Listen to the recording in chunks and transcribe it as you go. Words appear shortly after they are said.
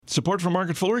Support for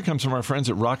Market Foolery comes from our friends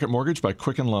at Rocket Mortgage by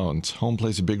Quicken Loans. Home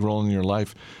plays a big role in your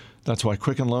life. That's why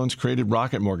Quicken Loans created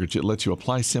Rocket Mortgage. It lets you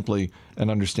apply simply and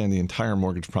understand the entire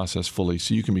mortgage process fully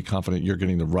so you can be confident you're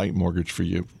getting the right mortgage for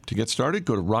you. To get started,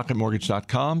 go to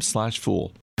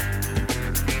rocketmortgage.com/fool.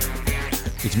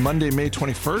 It's Monday, May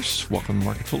 21st. Welcome to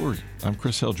Market Foolery. I'm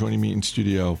Chris Hill. Joining me in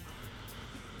studio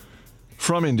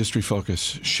from Industry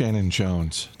Focus, Shannon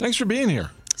Jones. Thanks for being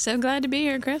here. So glad to be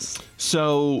here, Chris.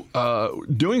 So,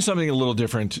 doing something a little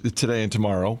different today and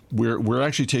tomorrow. We're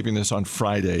actually taping this on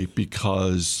Friday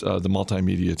because the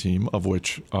multimedia team, of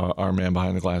which our man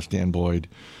behind the glass, Dan Boyd,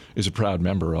 is a proud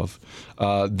member of,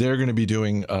 they're going to be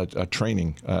doing a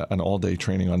training, an all-day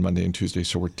training on Monday and Tuesday.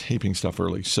 So we're taping stuff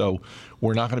early. So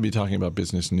we're not going to be talking about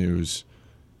business news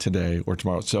today or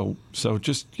tomorrow. So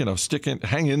just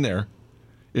hang in there.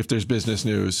 If there's business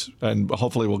news, and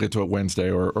hopefully we'll get to it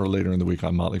Wednesday or later in the week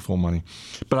on Motley Fool Money.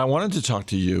 But I wanted to talk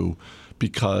to you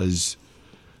because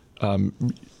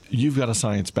you've got a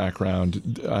science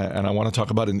background, and I want to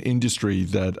talk about an industry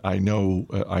that I know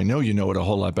you know it a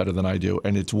whole lot better than I do,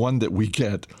 and it's one that we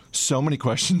get so many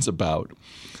questions about,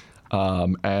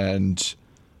 and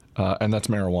that's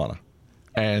marijuana,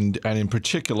 and in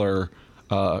particular.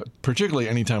 Particularly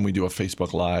anytime we do a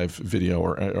Facebook Live video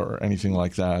or anything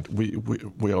like that,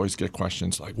 we always get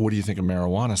questions like, what do you think of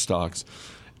marijuana stocks?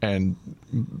 And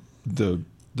the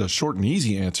short and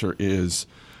easy answer is,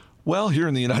 well, here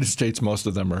in the United States, most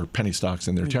of them are penny stocks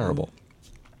and they're terrible.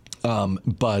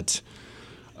 But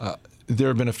there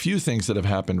have been a few things that have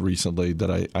happened recently that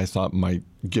I thought might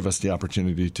give us the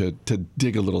opportunity to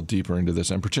dig a little deeper into this,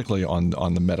 and particularly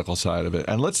on the medical side of it.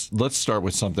 And let's start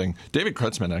with something. David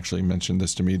Kretzmann actually mentioned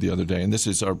this to me the other day, and this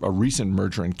is a recent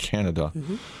merger in Canada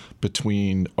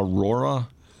between Aurora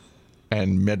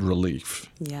and MedReleaf.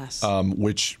 Yes.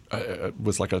 Which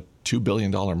was like a $2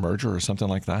 billion merger or something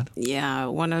like that? Yeah,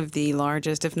 one of the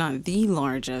largest, if not the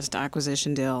largest,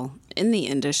 acquisition deal in the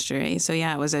industry. So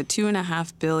yeah, it was a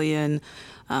 $2.5 billion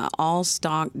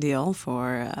all-stock deal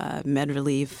for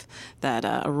MedReleaf that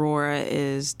Aurora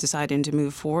is deciding to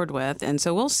move forward with. And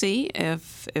so we'll see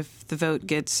if the vote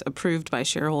gets approved by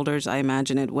shareholders. I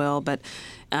imagine it will. But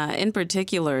in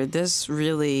particular, this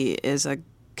really is a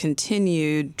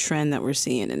continued trend that we're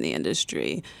seeing in the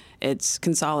industry. It's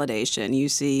consolidation. You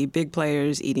see big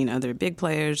players eating other big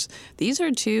players. These are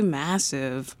two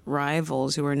massive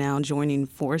rivals who are now joining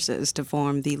forces to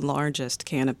form the largest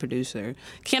cannabis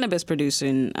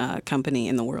producing company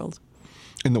in the world.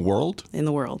 In the world? In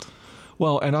the world.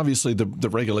 Well, and obviously the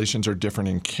regulations are different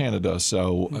in Canada,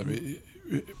 so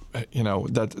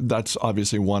that's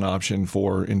obviously one option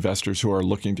for investors who are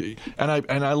looking to. And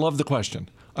I love the question.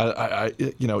 I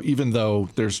even though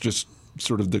there's just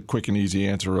sort of the quick and easy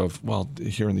answer of, well,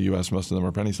 here in the U.S., most of them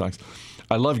are penny stocks.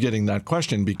 I love getting that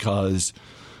question because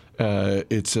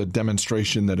it's a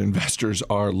demonstration that investors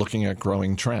are looking at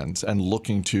growing trends and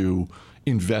looking to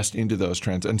invest into those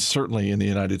trends. And certainly in the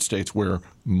United States, where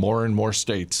more and more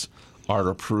states are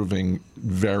approving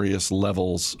various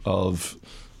levels of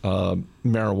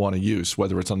marijuana use,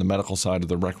 whether it's on the medical side or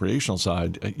the recreational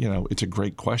side, it's a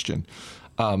great question.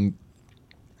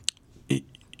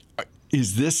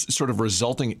 Is this sort of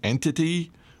resulting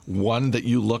entity one that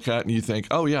you look at and you think,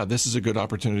 oh, yeah, this is a good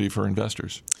opportunity for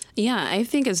investors? Yeah, I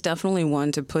think it's definitely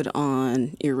one to put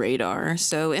on your radar.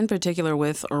 So in particular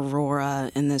with Aurora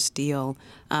in this deal,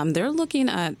 they're looking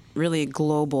at really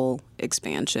global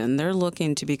expansion. They're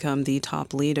looking to become the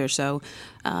top leader. So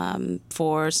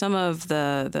for some of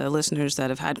the listeners that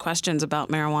have had questions about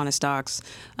marijuana stocks,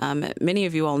 many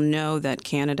of you all know that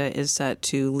Canada is set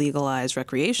to legalize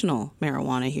recreational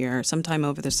marijuana here sometime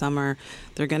over the summer.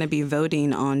 They're going to be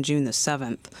voting on June the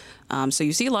 7th. So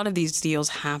you see a lot of these deals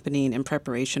happening in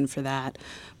preparation for that.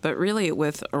 But really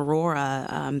with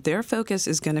Aurora, their focus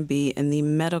is going to be in the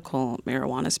medical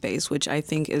marijuana space, which I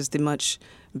think is the much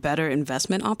better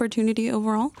investment opportunity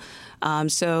overall.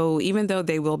 So even though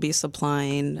they will be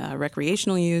supplying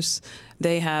recreational use,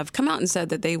 they have come out and said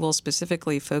that they will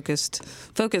specifically focus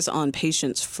on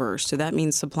patients first. So that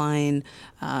means supplying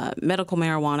medical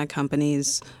marijuana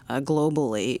companies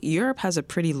globally. Europe has a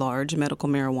pretty large medical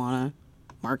marijuana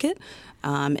market.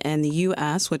 And the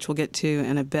U.S., which we'll get to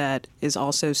in a bit, is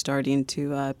also starting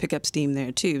to pick up steam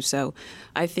there, too. So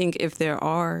I think if there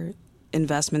are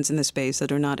investments in the space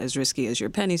that are not as risky as your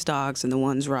penny stocks and the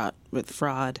ones wrought with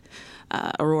fraud,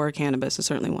 Aurora Cannabis is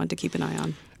certainly one to keep an eye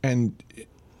on. And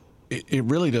it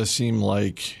really does seem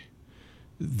like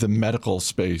the medical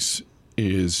space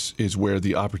is where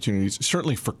the opportunities,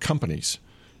 certainly for companies,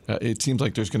 it seems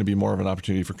like there's going to be more of an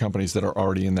opportunity for companies that are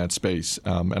already in that space.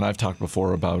 And I've talked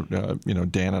before about,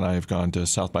 Dan and I have gone to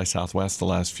South by Southwest the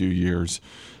last few years.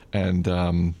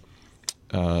 And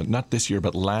not this year,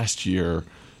 but last year,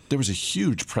 there was a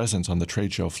huge presence on the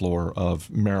trade show floor of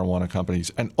marijuana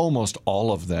companies, and almost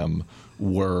all of them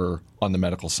were on the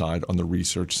medical side, on the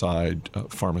research side,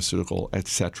 pharmaceutical, et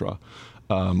cetera,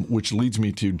 which leads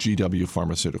me to GW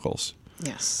Pharmaceuticals.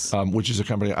 Yes. Which is a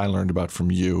company I learned about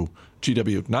from you.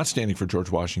 GW, not standing for George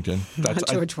Washington. Not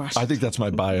George Washington. I think that's my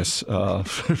bias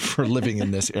for living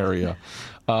in this area.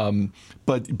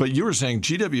 But you were saying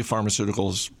GW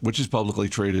Pharmaceuticals, which is publicly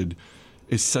traded,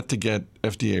 is set to get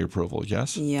FDA approval,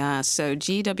 yes? Yeah, so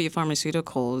GW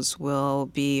Pharmaceuticals will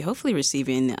be hopefully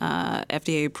receiving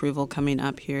FDA approval coming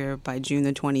up here by June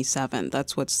the 27th.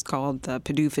 That's what's called the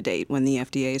PDUFA date, when the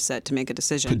FDA is set to make a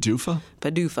decision. PDUFA?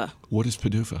 PDUFA. What is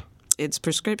PDUFA? It's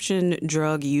Prescription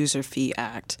Drug User Fee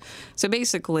Act. So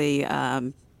basically,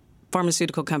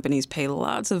 pharmaceutical companies pay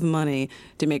lots of money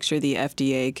to make sure the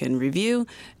FDA can review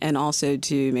and also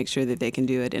to make sure that they can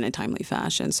do it in a timely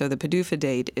fashion. So the PDUFA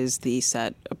date is the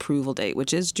set approval date,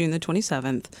 which is June the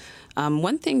 27th.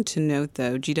 One thing to note,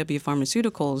 though, GW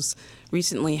Pharmaceuticals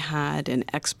recently had an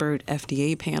expert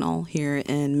FDA panel here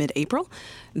in mid-April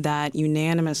that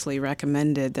unanimously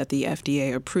recommended that the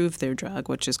FDA approve their drug,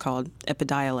 which is called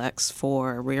Epidiolex,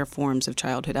 for rare forms of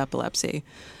childhood epilepsy.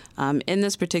 In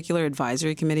this particular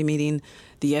advisory committee meeting,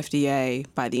 the FDA,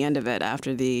 by the end of it,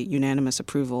 after the unanimous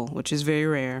approval, which is very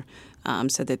rare,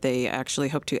 said that they actually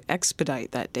hope to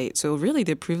expedite that date. So really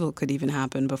the approval could even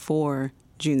happen before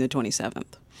June the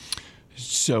 27th.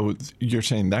 So you're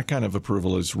saying that kind of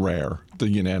approval is rare, the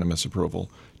unanimous approval.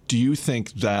 Do you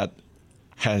think that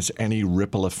has any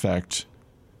ripple effect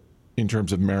in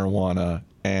terms of marijuana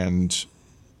and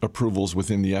approvals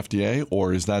within the FDA,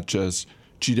 or is that just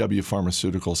GW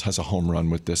Pharmaceuticals has a home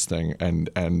run with this thing,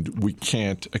 and we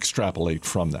can't extrapolate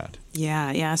from that?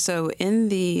 Yeah. So in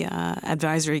the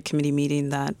advisory committee meeting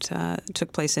that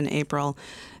took place in April,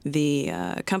 the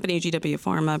company GW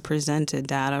Pharma presented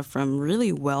data from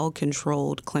really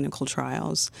well-controlled clinical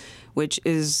trials, which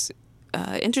is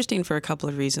interesting for a couple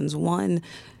of reasons. One,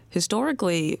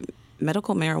 historically,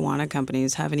 medical marijuana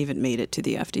companies haven't even made it to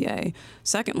the FDA.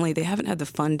 Secondly, they haven't had the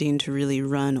funding to really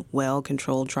run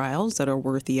well-controlled trials that are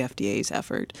worth the FDA's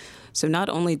effort. So not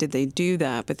only did they do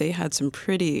that, but they had some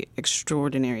pretty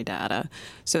extraordinary data.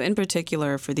 So in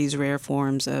particular, for these rare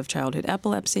forms of childhood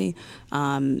epilepsy,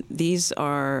 these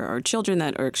are children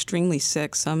that are extremely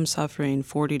sick, some suffering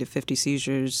 40 to 50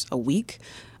 seizures a week.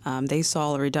 They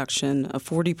saw a reduction of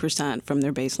 40% from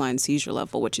their baseline seizure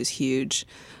level, which is huge.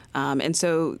 And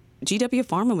so GW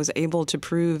Pharma was able to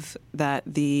prove that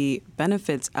the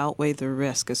benefits outweigh the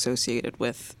risk associated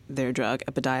with their drug,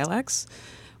 Epidiolex,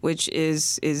 which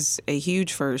is a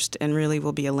huge first and really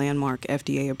will be a landmark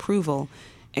FDA approval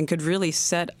and could really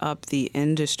set up the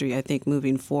industry, I think,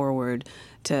 moving forward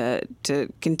to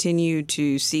continue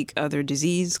to seek other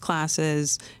disease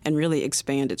classes and really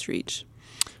expand its reach.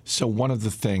 So one of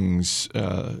the things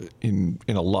in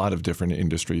a lot of different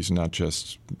industries, not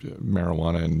just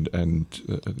marijuana and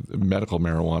medical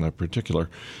marijuana in particular,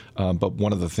 but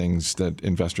one of the things that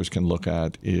investors can look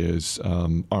at is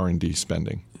R&D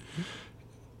spending. Mm-hmm.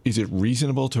 Is it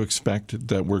reasonable to expect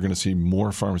that we're going to see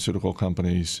more pharmaceutical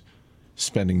companies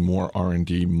spending more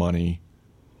R&D money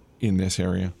in this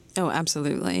area? Oh,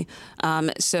 absolutely.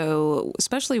 So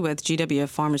especially with GW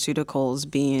Pharmaceuticals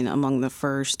being among the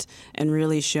first and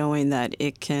really showing that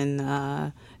it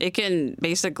can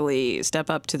basically step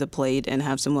up to the plate and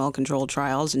have some well-controlled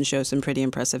trials and show some pretty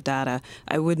impressive data,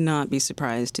 I would not be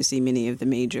surprised to see many of the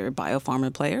major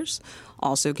biopharma players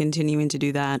also continuing to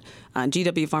do that.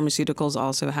 GW Pharmaceuticals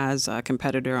also has a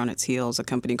competitor on its heels, a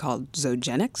company called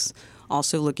Zogenix,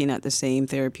 also looking at the same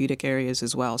therapeutic areas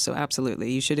as well. So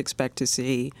absolutely, you should expect to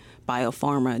see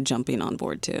biopharma jumping on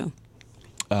board too.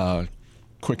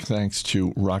 Quick thanks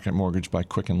to Rocket Mortgage by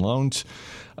Quicken Loans.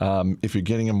 If you're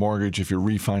getting a mortgage, if you're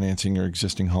refinancing your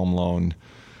existing home loan,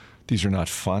 these are not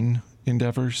fun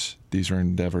endeavors. These are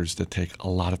endeavors that take a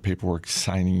lot of paperwork,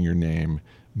 signing your name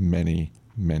many,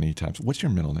 many times. What's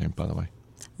your middle name, by the way?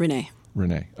 Renee.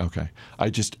 Renee. Okay.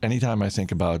 Anytime I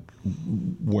think about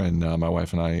when my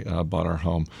wife and I bought our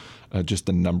home, just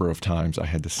the number of times I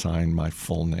had to sign my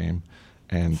full name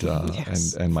and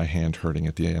yes. and my hand hurting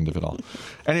at the end of it all.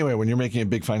 Anyway, when you're making a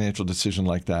big financial decision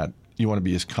like that, you want to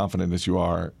be as confident as you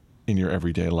are in your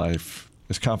everyday life,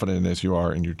 as confident as you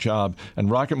are in your job. And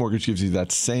Rocket Mortgage gives you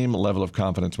that same level of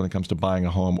confidence when it comes to buying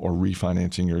a home or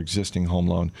refinancing your existing home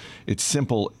loan. It's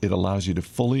simple. It allows you to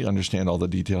fully understand all the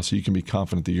details so you can be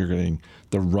confident that you're getting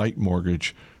the right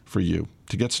mortgage for you.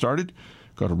 To get started,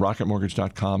 go to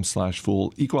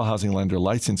rocketmortgage.com/fool. Equal housing lender,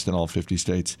 licensed in all 50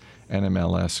 states,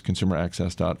 NMLS,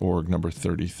 consumeraccess.org, number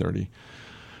 3030.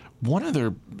 one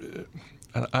other,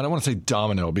 I don't want to say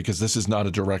domino because this is not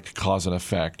a direct cause and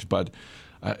effect, but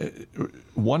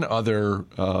one other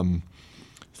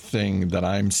thing that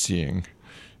I'm seeing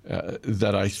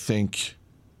that I think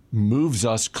moves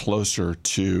us closer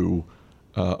to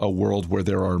a world where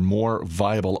there are more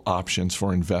viable options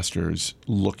for investors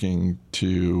looking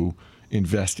to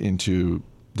invest into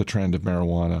the trend of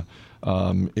marijuana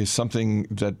is something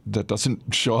that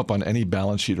doesn't show up on any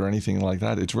balance sheet or anything like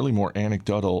that. It's really more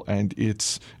anecdotal, and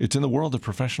it's in the world of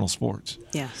professional sports.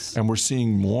 Yes. And we're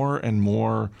seeing more and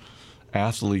more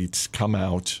athletes come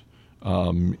out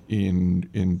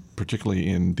in particularly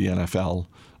in the NFL.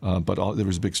 But there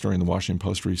was a big story in the Washington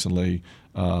Post recently.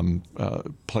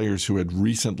 Players who had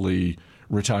recently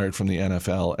retired from the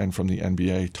NFL and from the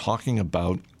NBA talking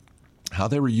about how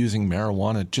they were using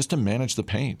marijuana just to manage the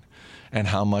pain, and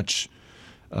how much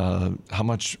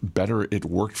better it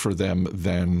worked for them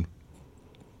than.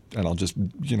 And I'll just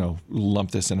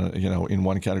lump this in in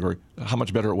one category. How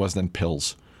much better it was than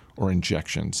pills or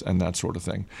injections and that sort of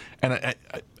thing. And I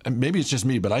maybe it's just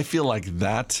me, but I feel like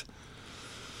that.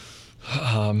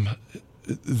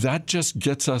 That just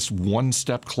gets us one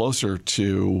step closer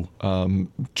to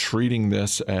treating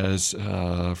this as,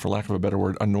 for lack of a better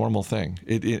word, a normal thing.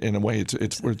 In a way,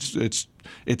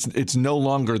 it's no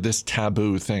longer this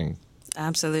taboo thing.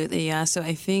 Absolutely, yeah. So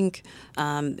I think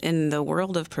in the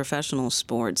world of professional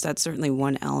sports, that's certainly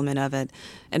one element of it.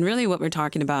 And really what we're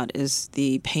talking about is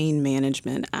the pain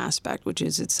management aspect, which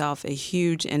is itself a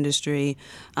huge industry.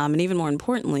 And even more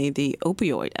importantly, the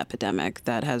opioid epidemic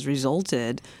that has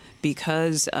resulted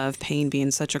because of pain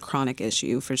being such a chronic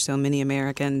issue for so many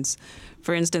Americans.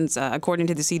 For instance, according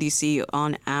to the CDC,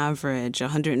 on average,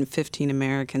 115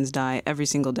 Americans die every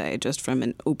single day just from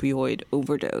an opioid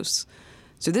overdose.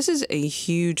 So this is a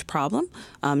huge problem,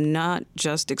 not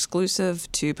just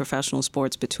exclusive to professional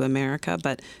sports, but to America.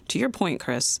 But to your point,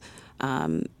 Chris,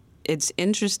 it's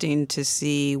interesting to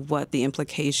see what the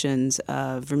implications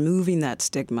of removing that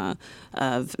stigma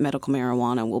of medical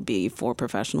marijuana will be for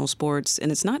professional sports.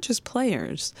 And it's not just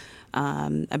players.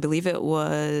 I believe it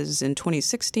was in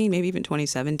 2016, maybe even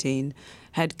 2017,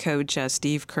 head coach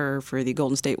Steve Kerr for the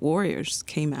Golden State Warriors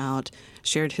came out,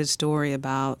 shared his story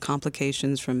about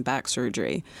complications from back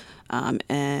surgery,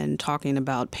 and talking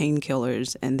about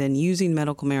painkillers and then using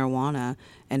medical marijuana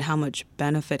and how much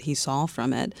benefit he saw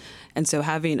from it. And so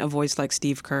having a voice like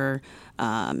Steve Kerr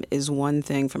is one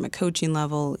thing from a coaching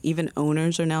level. Even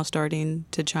owners are now starting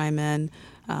to chime in.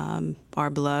 Our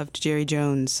beloved Jerry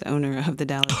Jones, owner of the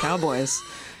Dallas Cowboys,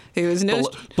 who is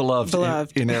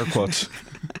beloved in air quotes,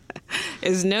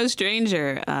 is no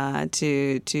stranger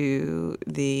to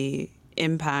the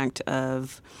impact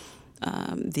of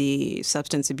the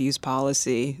substance abuse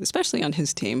policy, especially on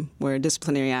his team, where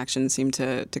disciplinary actions seem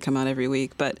to come out every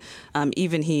week. But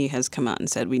even he has come out and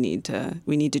said we need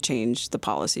to change the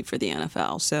policy for the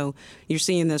NFL. So you're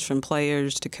seeing this from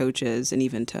players to coaches and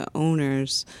even to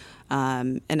owners.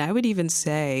 And I would even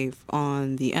say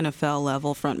on the NFL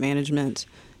level, front management,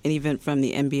 and even from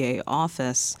the NBA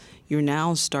office, you're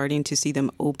now starting to see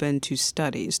them open to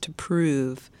studies to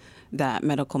prove that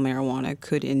medical marijuana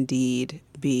could indeed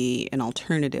be an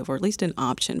alternative, or at least an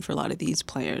option for a lot of these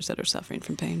players that are suffering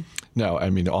from pain. No, I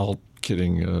mean, all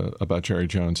kidding about Jerry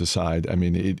Jones aside, I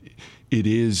mean, it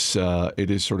is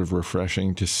sort of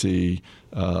refreshing to see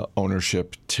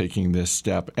ownership taking this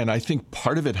step. And I think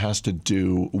part of it has to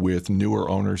do with newer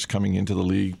owners coming into the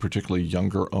league, particularly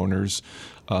younger owners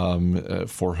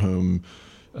for whom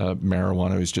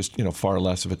marijuana is just, far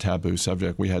less of a taboo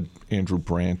subject. We had Andrew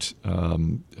Brandt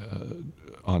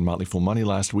on Motley Fool Money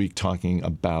last week talking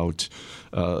about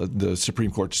the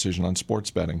Supreme Court decision on sports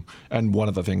betting. And one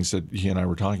of the things that he and I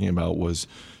were talking about was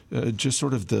just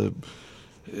sort of the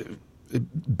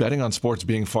betting on sports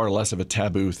being far less of a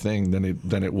taboo thing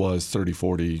than it was 30,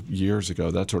 40 years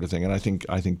ago, that sort of thing. And I think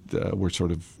we're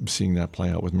sort of seeing that play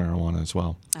out with marijuana as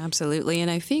well. Absolutely. And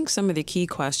I think some of the key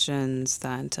questions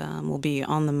that will be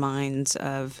on the minds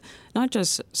of not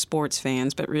just sports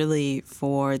fans, but really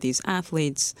for these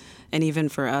athletes and even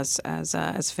for us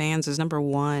as fans is, number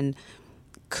one,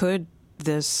 could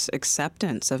this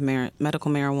acceptance of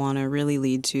medical marijuana really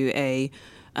lead to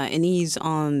an ease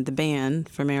on the ban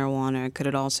for marijuana? Could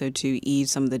it also to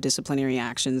ease some of the disciplinary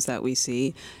actions that we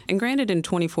see? And granted, in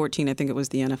 2014, I think it was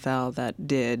the NFL that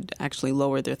did actually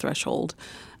lower their threshold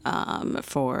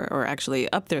or actually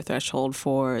up their threshold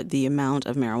for the amount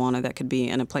of marijuana that could be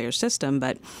in a player's system.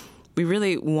 But we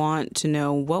really want to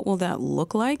know, what will that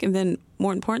look like? And then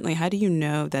more importantly, how do you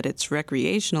know that it's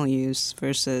recreational use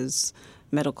versus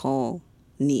medical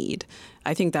need?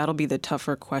 I think that'll be the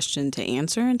tougher question to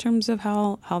answer in terms of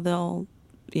how they'll,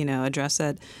 address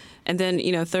it. And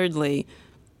then, thirdly,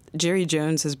 Jerry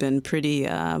Jones has been pretty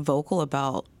vocal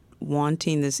about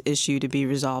wanting this issue to be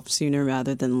resolved sooner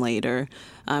rather than later.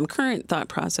 Current thought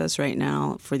process right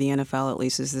now for the NFL, at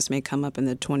least, is this may come up in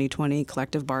the 2020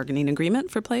 collective bargaining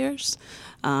agreement for players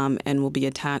and will be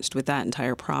attached with that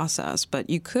entire process. But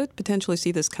you could potentially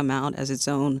see this come out as its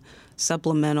own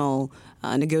supplemental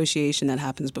negotiation that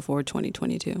happens before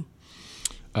 2022.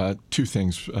 Two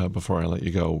things before I let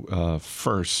you go.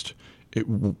 First,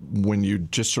 when you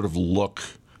just sort of look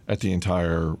at the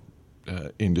entire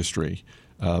industry,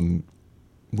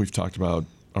 we've talked about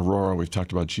Aurora, we've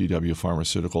talked about GW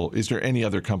Pharmaceutical. Is there any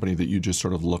other company that you just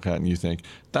sort of look at and you think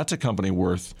that's a company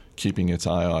worth keeping its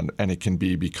eye on, and it can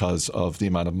be because of the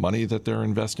amount of money that they're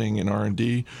investing in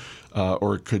R&D,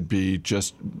 or it could be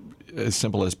just as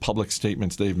simple as public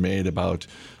statements they've made about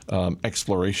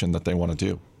exploration that they want to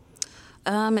do?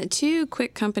 Two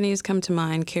quick companies come to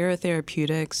mind. Cara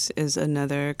Therapeutics is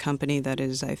another company that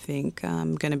is, I think,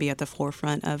 going to be at the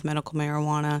forefront of medical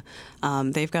marijuana.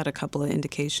 They've got a couple of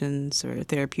indications or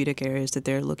therapeutic areas that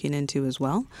they're looking into as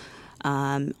well.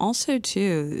 Also,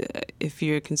 too, if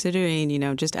you're considering,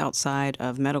 just outside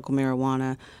of medical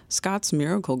marijuana, Scott's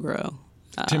Miracle-Gro.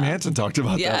 Tim Hansen talked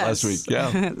about that last week.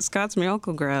 Yeah, Scott's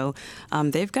Miracle-Gro.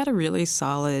 They've got a really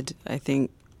solid, I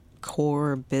think,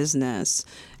 core business,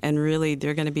 and really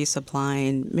they're going to be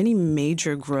supplying many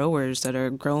major growers that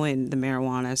are growing the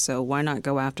marijuana. So why not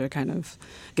go after kind of,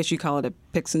 I guess you call it a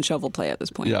picks and shovel play at this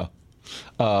point. Yeah.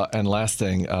 And last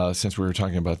thing, since we were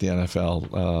talking about the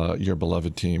NFL, your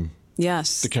beloved team.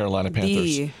 Yes, the Carolina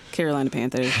Panthers. The Carolina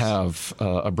Panthers have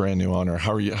a brand new owner.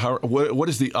 How are you? What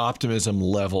is the optimism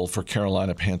level for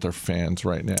Carolina Panther fans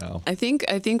right now? I think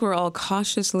we're all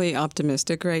cautiously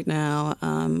optimistic right now.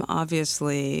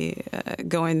 Obviously,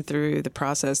 going through the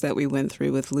process that we went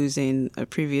through with losing a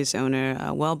previous owner,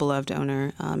 a well-beloved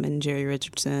owner, in Jerry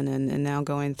Richardson, and now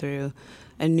going through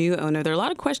a new owner. There are a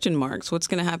lot of question marks. What's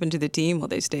going to happen to the team? Will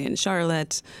they stay in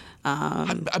Charlotte?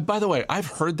 By the way, I've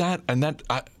heard that, and that.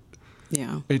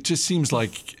 Yeah. It just seems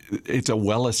like it's a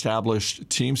well-established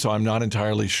team, so I'm not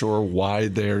entirely sure why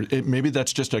maybe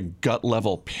that's just a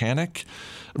gut-level panic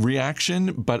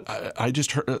reaction, but I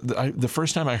just heard the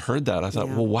first time I heard that, I thought,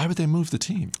 well, why would they move the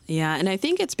team? Yeah, and I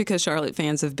think it's because Charlotte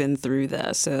fans have been through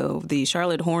this. So the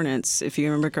Charlotte Hornets, if you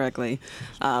remember correctly,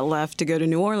 left to go to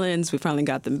New Orleans. We finally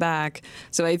got them back.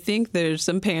 So I think there's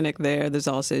some panic there. There's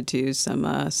also, too,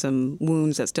 some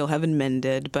wounds that still haven't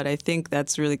mended, but I think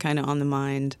that's really kind of on the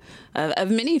mind of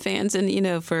many fans. And,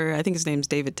 I think his name's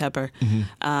David Tepper,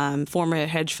 former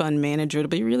hedge fund manager. It'll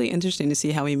be really interesting to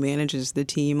see how he manages the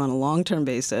team on a long-term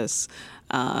basis.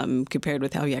 Compared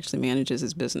with how he actually manages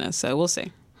his business. So we'll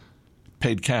see.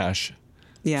 Paid cash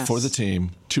yes. for the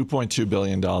team, $2.2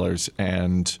 billion,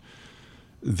 and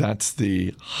that's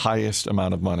the highest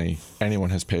amount of money anyone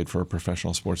has paid for a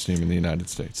professional sports team in the United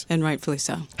States. And rightfully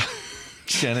so.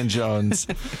 Shannon Jones.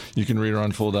 You can read her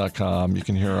on Fool.com. You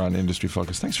can hear her on Industry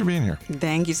Focus. Thanks for being here.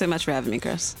 Thank you so much for having me,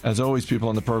 Chris. As always, people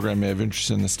on the program may have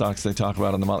interest in the stocks they talk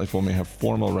about on The Motley Fool, may have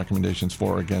formal recommendations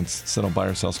for or against. So don't buy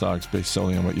or sell stocks based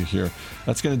solely on what you hear.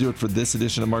 That's going to do it for this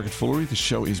edition of Market Foolery. The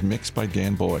show is mixed by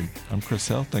Dan Boyd. I'm Chris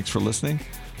Hill. Thanks for listening.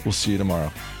 We'll see you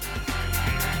tomorrow.